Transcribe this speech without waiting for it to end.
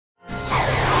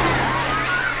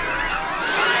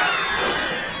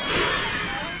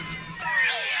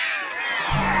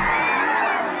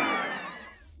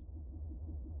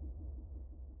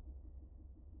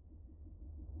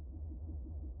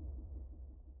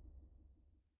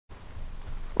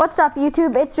What's up,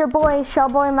 YouTube? It's your boy,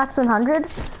 Shellboy Max 100.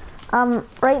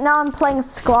 Right now I'm playing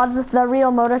squads with the Real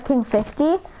Motor King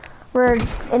 50. We're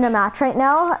in a match right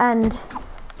now, and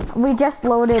we just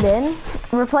loaded in.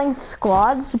 We're playing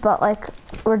squads, but like,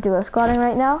 we're duo squadding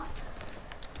right now.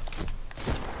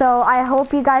 So I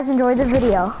hope you guys enjoy the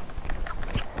video.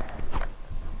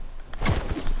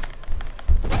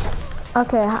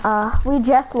 Okay, we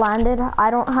just landed. I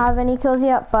don't have any kills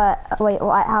yet, but wait,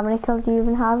 how many kills do you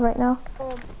even have right now?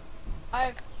 I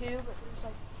have 2, but there's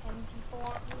like 10 people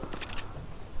on me.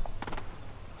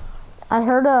 I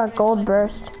heard a gold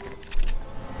burst.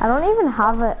 I don't even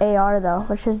have an AR though,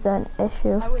 which is the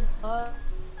issue. I would love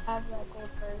to have that gold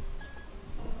burst.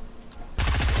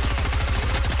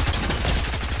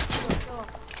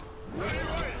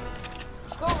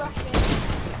 Let's go rush in.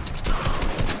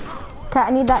 Okay,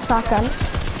 I need that shotgun.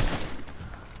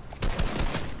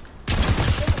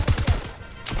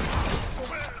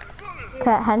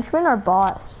 Okay, henchman or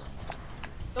boss?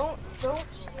 Don't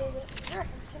steal it. You're a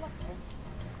henchman up there.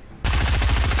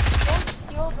 Don't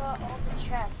steal all the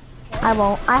chests, okay? I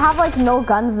won't. I have like no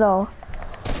guns though.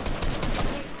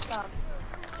 Stop.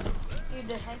 Dude,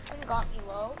 the henchman got me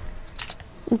low.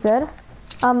 You good?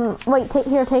 Wait,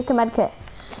 take a med kit.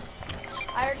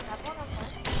 I already have one, I'm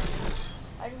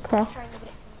fine. I'm just trying to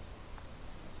get some.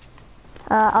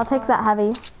 I'll take that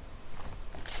heavy.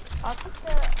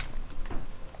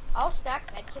 I'll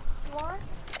stack medkits if you want.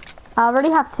 I already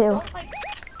have 2. I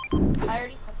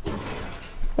already have 2. You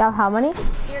have how many?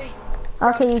 Here,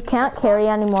 Okay, you can't carry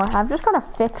anymore. I've just gotta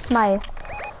fix my,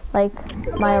 like,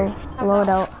 my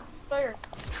loadout. Sawyer,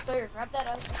 grab that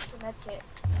extra medkit.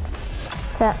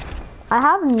 Okay. I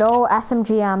have no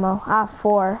SMG ammo. I have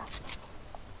 4.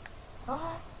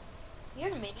 Oh, you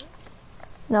have minis?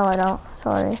 No, I don't.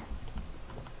 Sorry.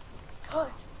 Push.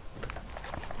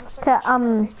 Okay,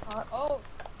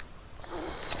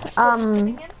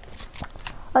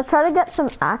 let's try to get some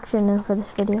action in for this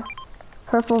video.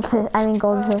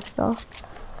 Gold pistol.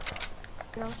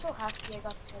 Dude, I'm so happy I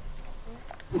got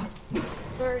the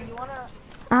Sir, you wanna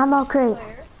ammo crate.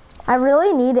 I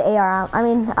really need AR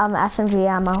SMG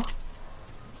ammo.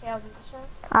 Okay, I'll do this one.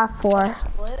 I have 4.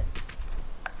 Split.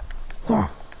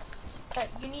 Yes.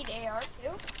 You need AR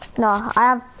too? No, I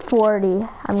have 40.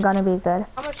 I'm gonna be good.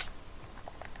 How much?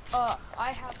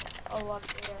 I have a lot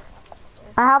of AR.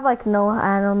 I have like no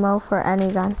ammo for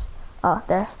any guns. Oh,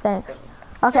 there. Thanks.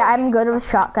 Okay, I'm good with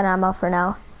shotgun ammo for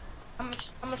now. How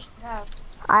much do you have?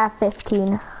 I have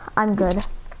 15. I'm good.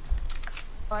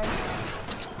 Fine.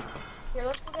 Here,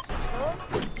 let's go get some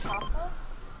pills. Chopper.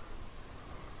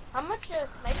 How much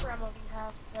sniper ammo do you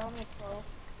have? I only have 12.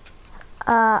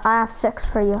 I have 6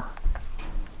 for you.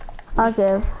 I'll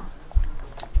give.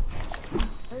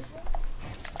 Where is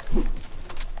it?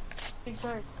 Dude,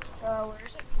 sorry. Where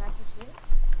is it? Can I see it?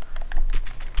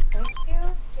 Thank you.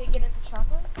 Okay, get in the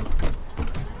chopper.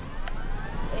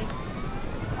 Hey.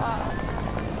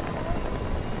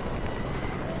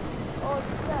 Oh,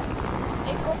 what's that?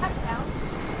 Hey, go back down.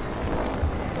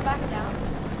 Go back down.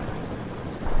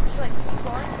 Just like keep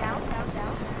going down.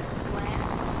 Land.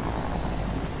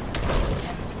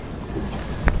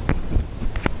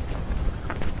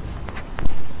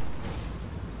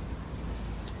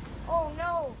 Oh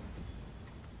no.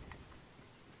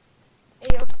 Hey,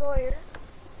 yo, Sawyer.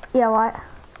 Yeah, what?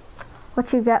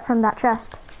 What you get from that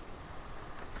chest?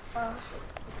 Oh,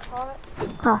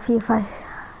 phew, I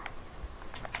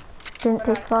didn't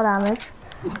take fall damage.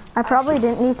 I probably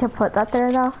didn't need to put that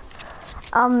there though.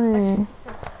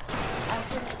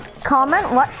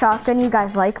 Comment what shotgun you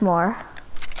guys like more.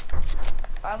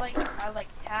 I like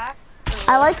tack.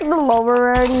 I like the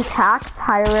lower rarity tacks,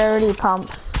 higher rarity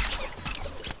pumps.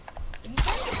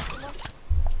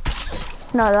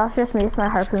 No, that's just me with my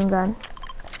harpoon gun.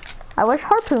 I wish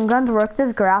harpoon guns worked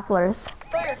as grapplers.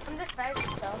 Sawyer, come this side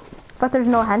though. But there's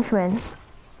no henchmen.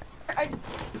 I don't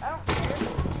care.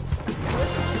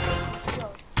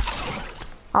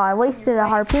 Oh, I wasted a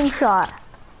harpoon shot.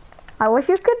 I wish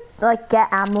you could like get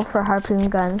ammo for harpoon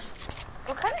guns.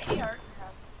 What kind of AR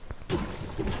do you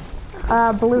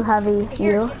have? Blue heavy.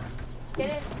 Here, You?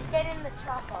 get in the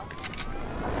chopper.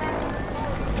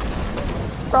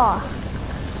 Raw.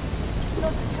 No,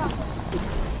 the chopper.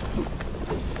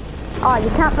 Oh,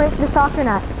 you can't break the soccer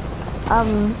nets.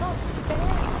 No,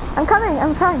 I'm coming.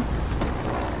 I'm trying.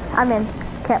 I'm in.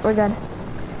 Okay, we're good.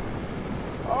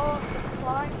 oh,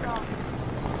 supply drop.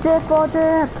 Sip or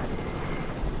drip.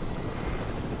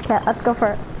 Okay, let's go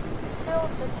for it. Build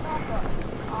the chopper.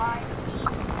 I need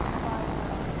supply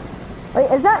drop. Wait,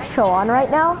 is that show on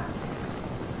right now?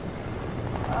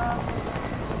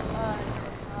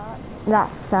 It's not.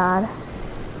 That's sad.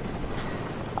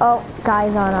 Oh,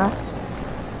 guys on us.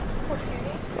 We're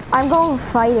shooting. I'm going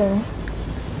fighting.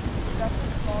 That's what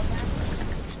it's called, man.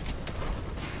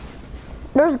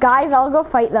 There's guys, I'll go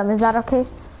fight them. Is that okay?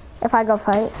 If I go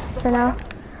fight for now?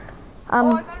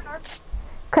 Oh, I got an RPG.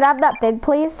 Could I have that big,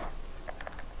 please?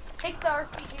 Take the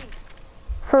RPG.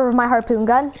 For my harpoon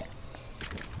gun?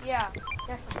 Yeah,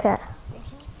 definitely. Okay. And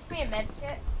can you give me a med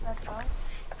kit? Is that fine?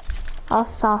 I'll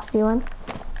sauce you one.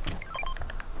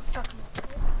 Chuck me a med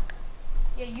kit.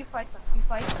 Yeah, you fight them. You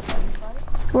fight. You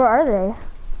fight. Where are they?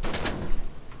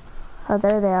 Oh,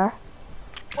 there they are.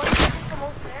 What is it from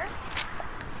over there?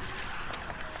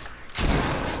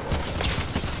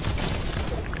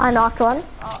 I knocked one.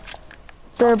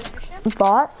 They're Finish him?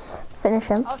 bots. Finish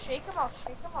him. I'll shake him. I'll shake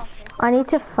him. I'll shake him. I need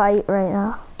to fight right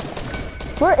now.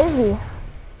 Where is he?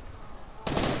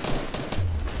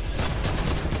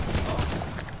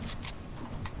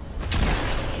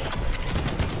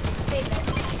 Hey, man.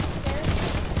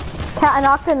 Cat, I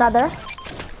knocked another.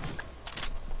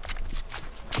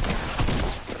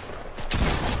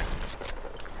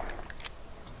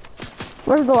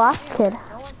 Where's the last kid? No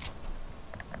one.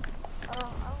 I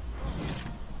don't know.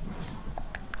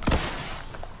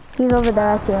 He's over there,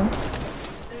 I see him.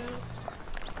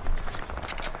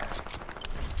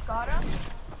 Got him.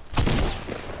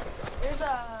 There's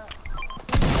a...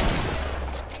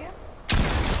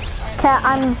 Cat,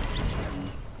 I'm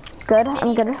good.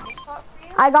 I'm good.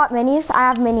 I got minis. I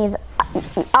have minis.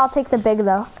 I'll take the big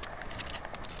though.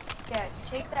 Yeah, you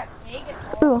take that big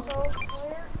and Ooh. also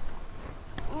flare.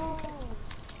 Ooh.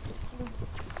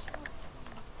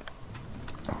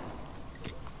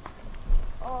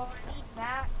 Oh, I need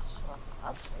mats.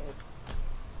 Upgrade.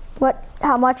 What?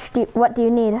 How much do? What do you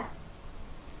need?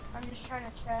 I'm just trying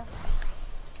to check.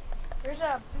 There's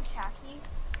a blue tacky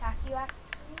lack.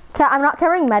 Cat, I'm not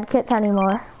carrying medkits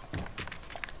anymore.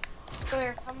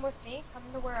 Claire, come with me. Come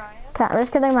to where I am. Cat, I'm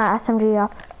just getting my SMG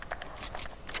up.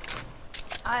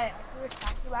 I threw a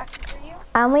tacky lack for you.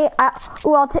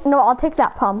 I'll take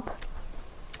that pump.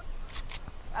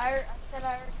 I said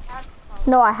I already have the pump.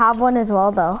 No, I have one as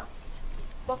well though.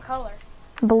 What color?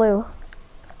 Blue.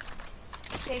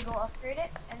 Okay, go upgrade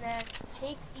it, and then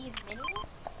take these minis.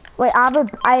 Wait,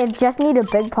 I just need a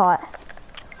big pot.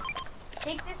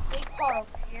 Take this big pot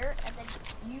over here, and then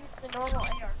use the normal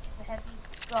AR, because the heavy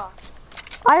suck.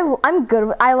 I'm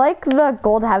good. I like the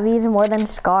gold heavies more than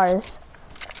scars.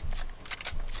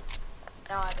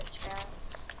 Not a chance.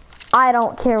 I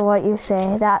don't care what you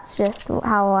say. That's just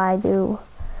how I do.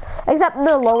 Except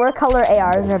the lower color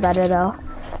ARs are better though.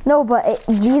 No, but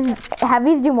these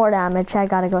heavies do more damage. I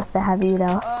gotta go with the heavy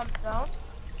though. Zone?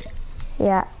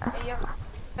 Yeah. Hey, you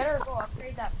better go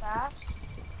upgrade that fast.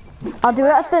 I'll do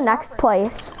it at the next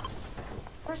place.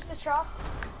 Where's the chopper?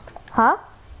 Huh?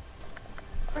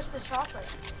 Where's the chopper?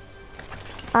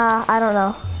 I don't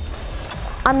know.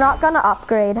 I'm not gonna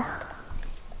upgrade. I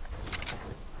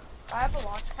have a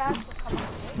launch pad, so come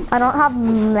with me. I don't have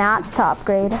mats to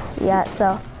upgrade yet,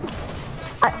 so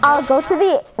I'll go to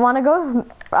the. Wanna go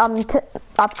to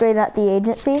upgrade at the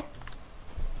agency?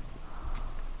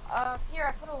 Here,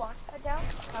 I put a launch pad down.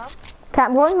 Come. Okay,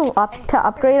 I'm going up to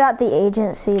upgrade at the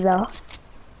agency though.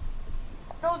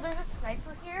 No, there's a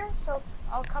sniper here, so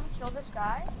I'll come kill this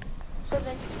guy. So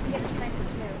then you can get a sniper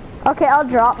too. Okay, I'll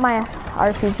drop my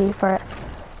RPG for it.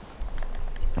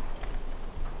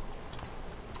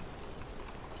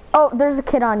 Oh, there's a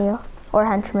kid on you, or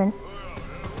henchman.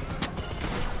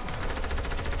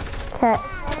 Okay.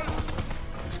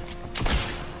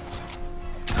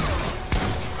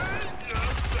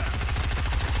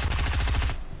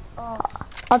 Oh.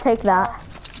 I'll take that.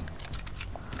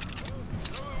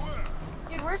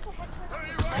 Dude, where's the henchman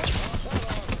with the sniper?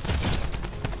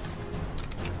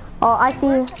 Oh, I see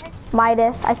Where's the henchman?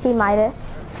 Midas. I see Midas.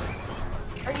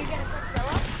 Are you gonna try to kill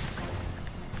him?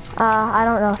 I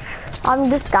don't know. I'm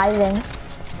disguising.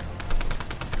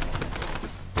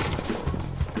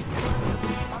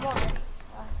 I'm already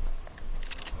inside.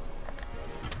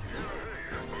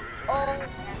 Oh,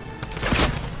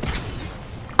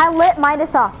 I lit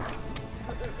Midas up.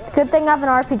 Good thing I have an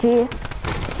RPG.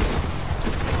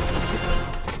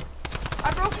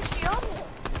 I broke his shield.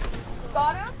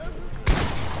 Got him.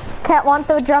 Can't want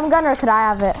the drum gun or could I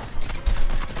have it?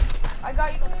 I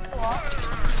got you the block.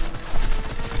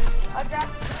 I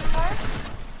grabbed the card.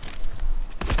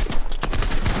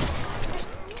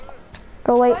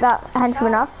 Go wait that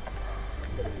henchman up.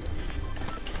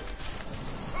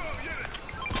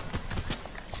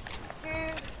 Dude,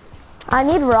 I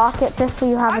need rockets if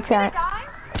you have a I'm gonna chance. die.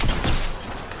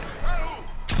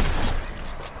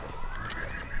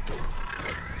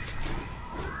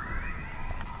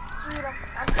 Dude,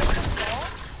 I'm getting the ball.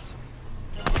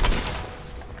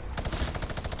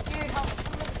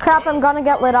 Crap, I'm gonna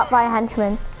get lit up by a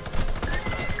henchman.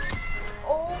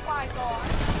 Oh my god.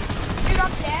 Dude,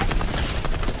 I'm dead.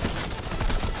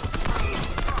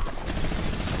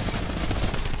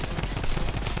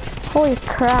 Holy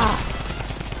crap.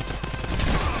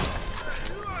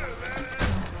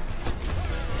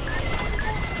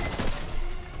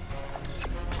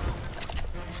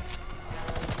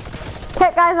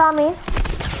 Okay, guys on me.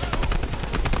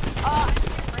 I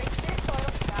can break this so I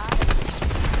don't die.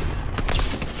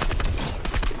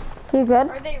 You good?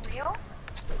 Are they real?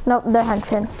 Nope, they're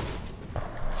henching.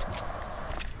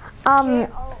 Okay,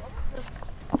 oh,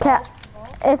 Okay,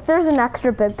 if there's an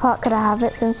extra big pot, could I have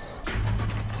it since...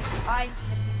 I need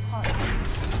a big pot.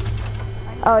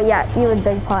 Oh yeah, you would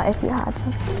big pot if you had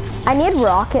some. I need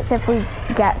rockets if we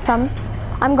get some.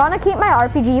 I'm gonna keep my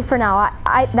RPG for now.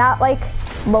 That like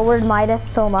lowered Midas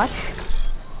so much.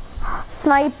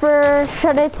 Sniper,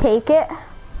 should I take it?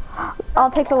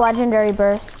 I'll take the legendary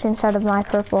burst instead of my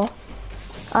purple.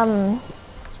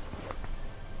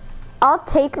 I'll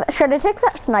take, should I take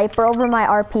that sniper over my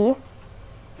RP?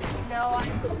 No,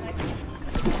 I'm sniping.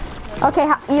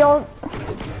 Okay, you'll...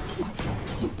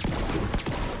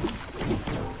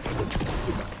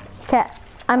 Okay,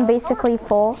 I'm basically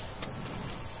full.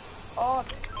 Oh,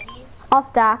 the minis. I'll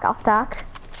stack.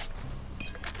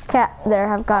 Okay,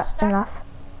 there, I've got enough.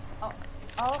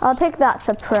 I'll take that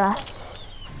suppress.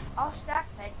 I'll stack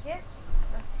medkits.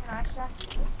 Can I stack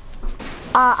these?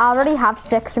 I already have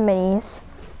 6 minis.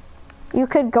 You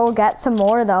could go get some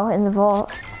more though in the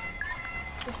vault.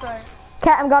 Sorry.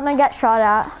 Okay, I'm gonna get shot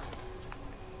at.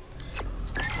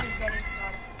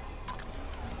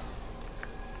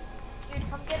 Dude,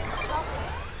 come get shot.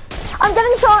 I'm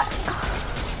getting shot!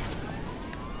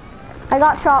 I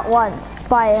got shot once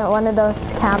by one of those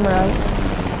cameras.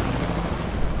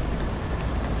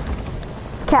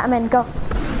 Okay, I'm in, go.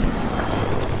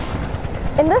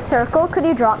 In this circle, could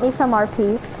you drop me some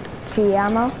RPG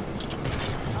ammo?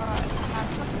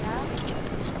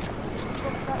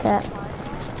 Yeah.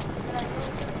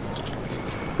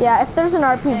 Yeah, if there's an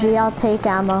RPG, I'll take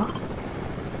ammo.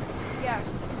 Yeah, you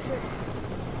should.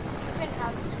 You can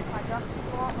have this if I drop the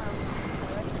bomb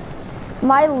or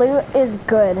My loot is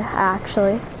good,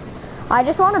 actually. I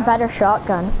just want a better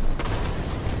shotgun.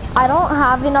 I don't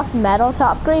have enough metal to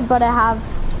upgrade, but I have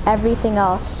everything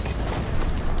else.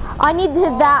 I need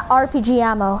that RPG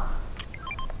ammo.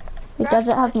 It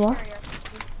doesn't have more.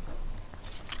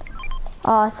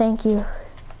 Oh, thank you.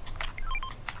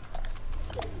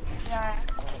 Yeah.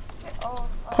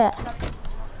 Okay.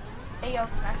 Hey, yo,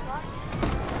 can I fly?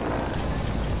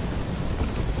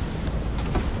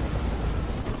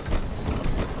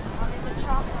 I'm in the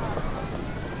chopper.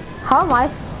 How am I?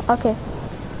 Okay,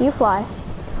 you fly.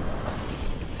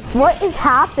 What is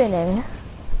happening?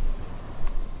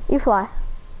 You fly.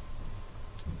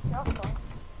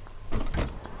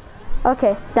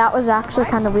 Okay, that was actually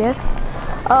kind of weird.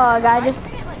 Oh, a guy just...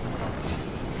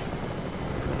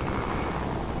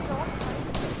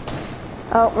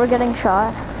 Oh, we're getting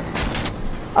shot.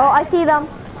 Oh, I see them.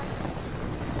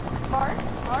 Mark?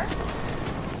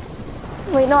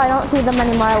 Wait, no, I don't see them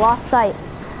anymore. I lost sight.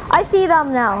 I see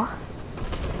them now.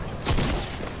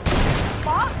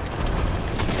 Fuck!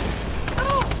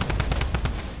 Oh!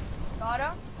 Got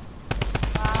him?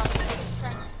 Wow,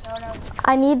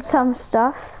 I need some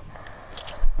stuff.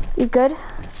 You good? I'm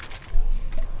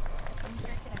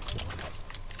drinking a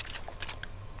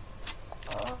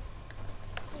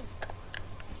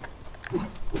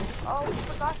Oh, we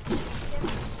forgot to shoot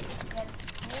him.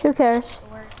 Who cares?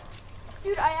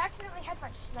 Dude, I accidentally had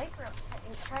my sniper up.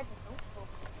 It tried to no-scope.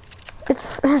 It's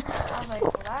I was like,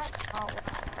 well, that's not what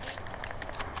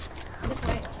Just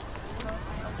wait.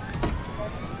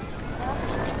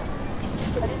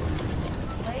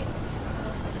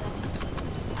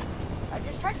 I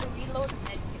just tried to reload and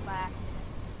then get by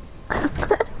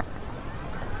accident.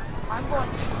 I'm going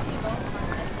to reload my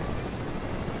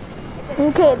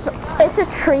okay. It's a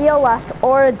trio left,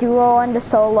 or a duo and a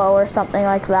solo, or something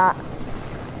like that.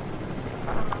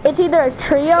 It's either a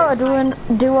trio, a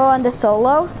duo and a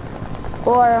solo,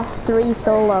 or 3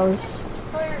 solos.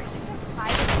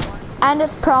 And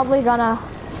it's probably gonna...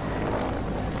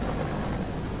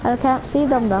 I can't see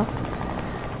them though.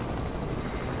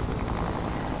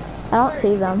 I don't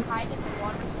see them.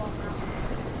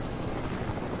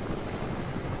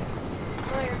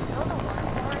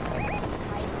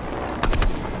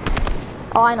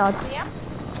 Oh, I know.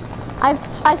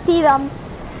 I see them.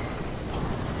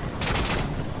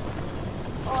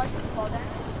 Oh, I should fall down.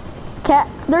 Okay,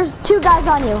 there's 2 guys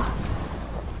on you.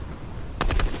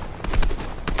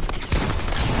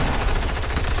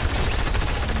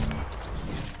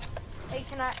 Hey,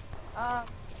 can I,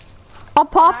 I'll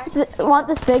pop. Want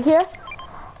this big here?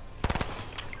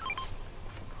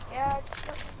 Yeah, just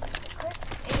a quick.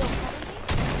 Hey, yo, cover me.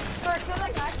 Sorry, kill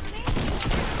that guy for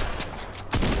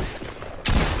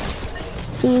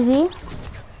me. Easy.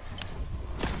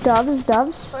 Dubs.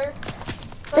 Clear.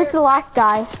 This is the last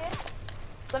guy.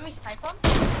 Let me snipe him.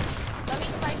 Let me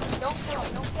snipe him. Don't kill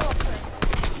him. Don't kill him. Clear.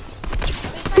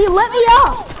 He lit me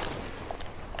up.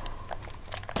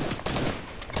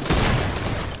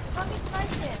 Just let me snipe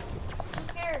him. Who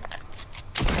cares?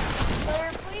 Clear,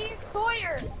 please.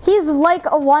 Sawyer. He's like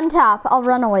a one tap. I'll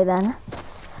run away then.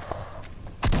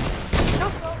 No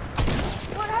scope.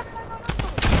 What happened?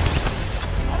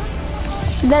 I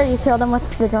don't know. There, you killed him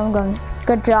with the drum gun.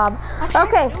 Good job.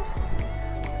 Okay.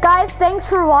 Guys, thanks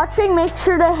for watching. Make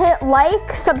sure to hit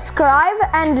like, subscribe,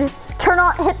 and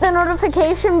hit the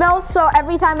notification bell so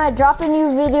every time I drop a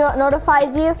new video, it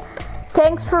notifies you.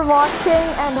 Thanks for watching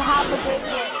and have a good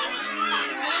day.